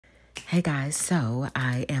Hey guys, so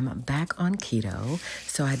I am back on keto,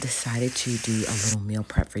 so I decided to do a little meal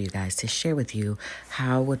prep for you guys to share with you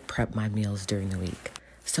how I would prep my meals during the week.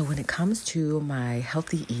 So when it comes to my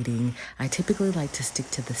healthy eating, I typically like to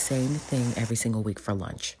stick to the same thing every single week for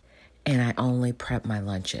lunch, and I only prep my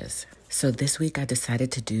lunches. So this week I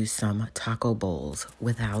decided to do some taco bowls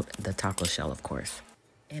without the taco shell, of course.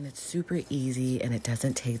 And it's super easy and it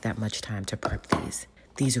doesn't take that much time to prep these.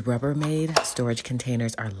 These Rubbermaid storage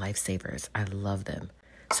containers are lifesavers. I love them.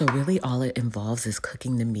 So really all it involves is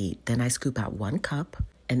cooking the meat. Then I scoop out 1 cup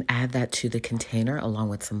and add that to the container along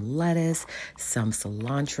with some lettuce, some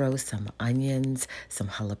cilantro, some onions, some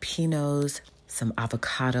jalapenos, some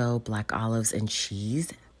avocado, black olives, and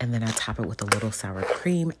cheese. And then I top it with a little sour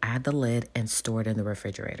cream, add the lid, and store it in the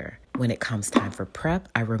refrigerator. When it comes time for prep,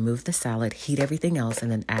 I remove the salad, heat everything else,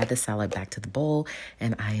 and then add the salad back to the bowl,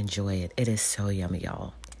 and I enjoy it. It is so yummy,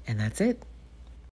 y'all. And that's it.